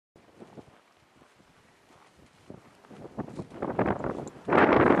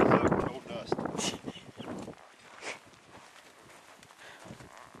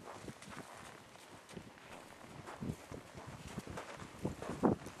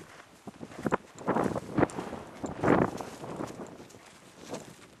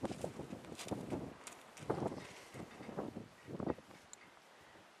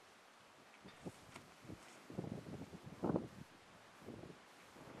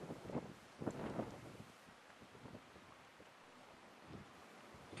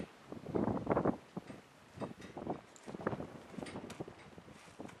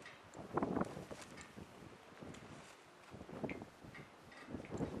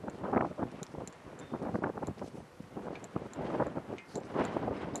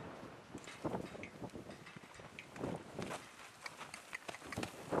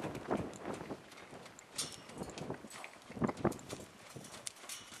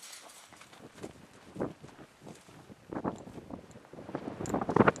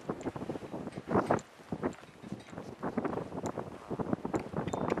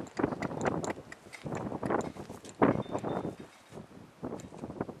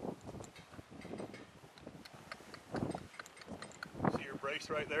brace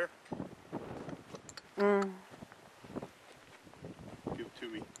right there? Mm. Give it to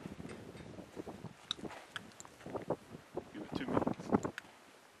me. Give it to me.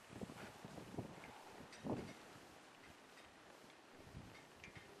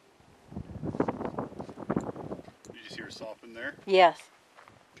 You just hear it soften there? Yes.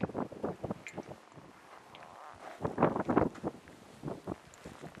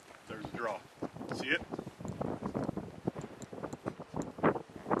 There's a draw. See it?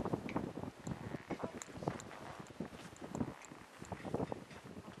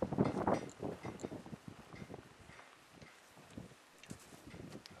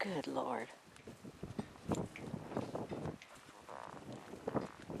 Good Lord.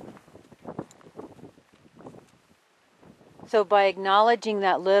 So by acknowledging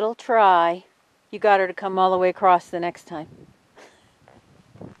that little try, you got her to come all the way across the next time.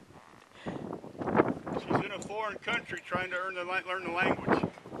 She's in a foreign country trying to learn the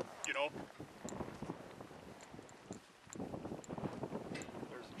language, you know.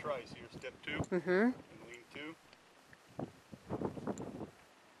 There's the try. See your step 2? Mm-hmm. And lean 2.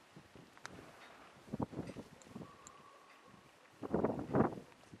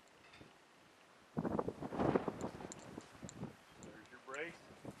 There's your brace.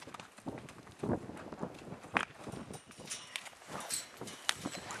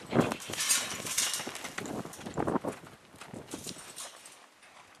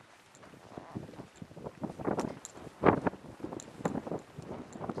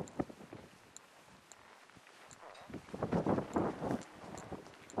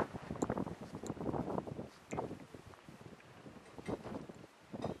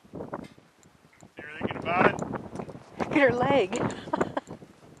 You're thinking about it? Look at her leg.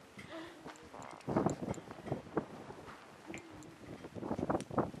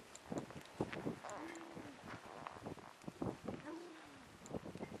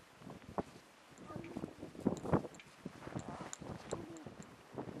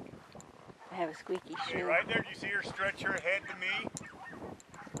 I have a squeaky Okay, shoe. right there, do you see her stretch her head to me?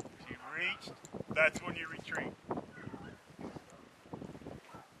 She reached. That's when you retreat.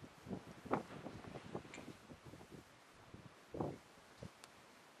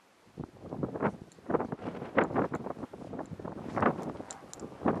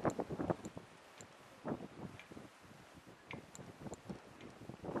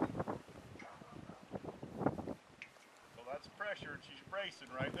 So that's pressure, and she's bracing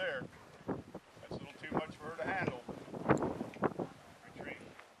right there. That's a little too much for her to handle. Retreat.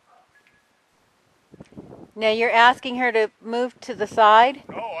 Now you're asking her to move to the side?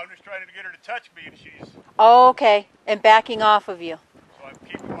 No, I'm just trying to get her to touch me, and she's... Oh, okay. And backing off of you. So I'm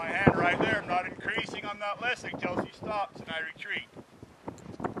keeping my hand right there. I'm not increasing, I'm not lessening until she stops, and I retreat.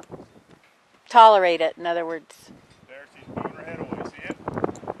 Tolerate it, in other words. There, she's moving her head away. See it?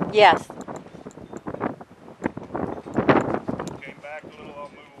 Yes. Came back a little, I'll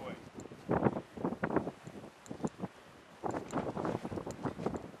move away.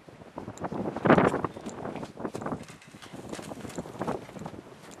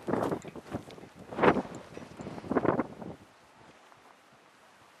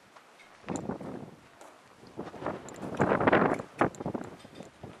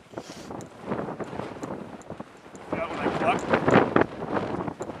 That one I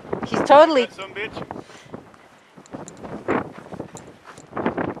plucked. She's totally... That some bitch.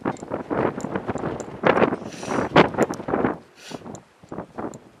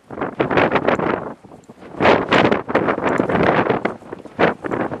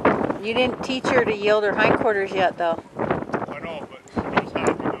 You didn't teach her to yield her hindquarters yet, though. I know, but she knows how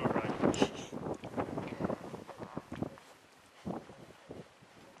to do it right.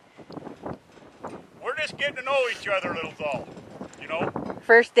 We're just getting to know each other, little doll. You know?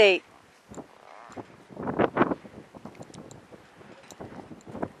 First date.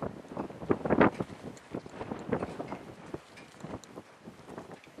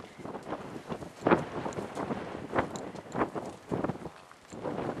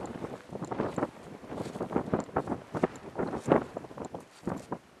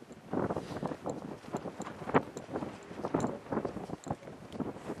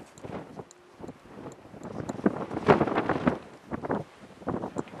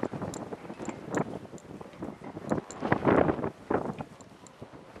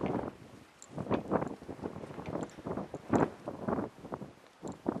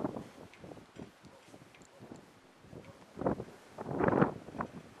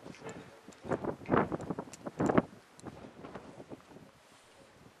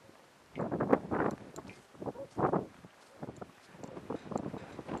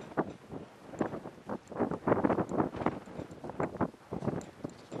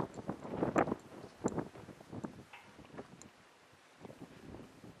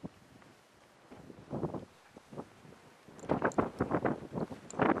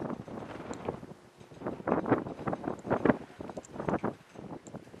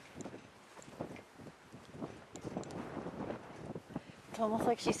 almost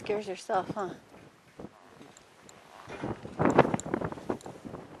like she scares herself, huh?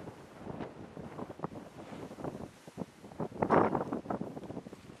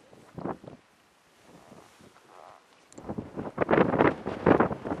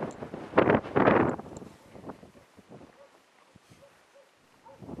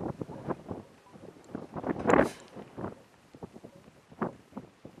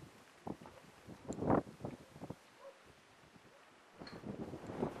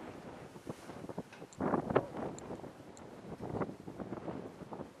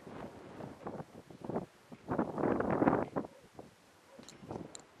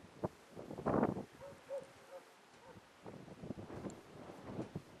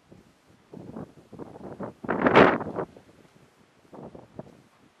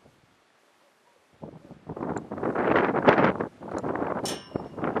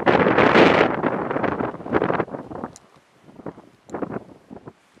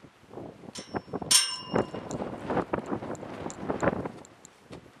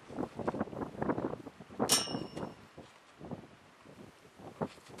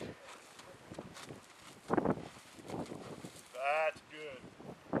 That's good.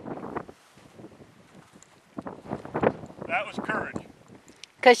 That was courage.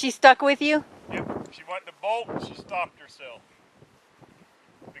 Because she stuck with you? Yep. She went to bolt and she stopped herself.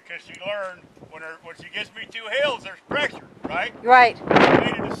 Because she learned when she gets me 2 hills, there's pressure, right? Right. She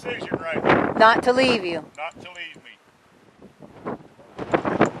made a decision right there. Not to leave you. Not to leave me.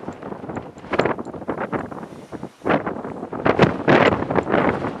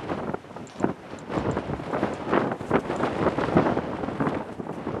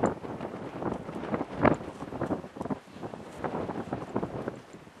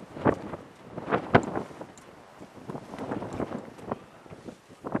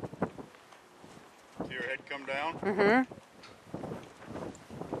 See her head come down? Mm-hmm.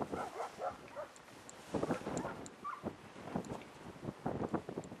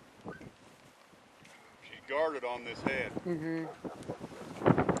 She's guarded on this head. Mm-hmm.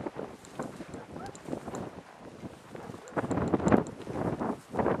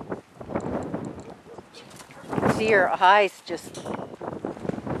 See her eyes just...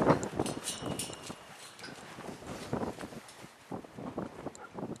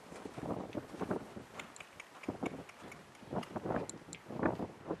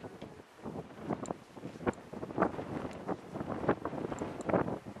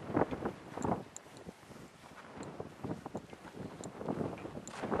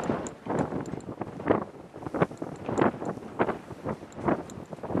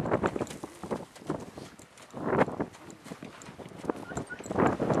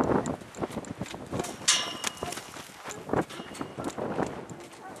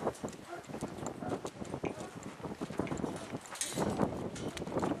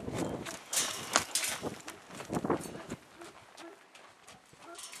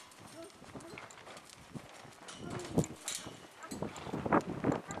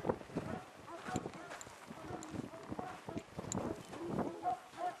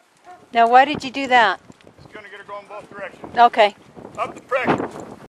 Now, why did you do that? It's going to get her going both directions. Okay. Up the pressure.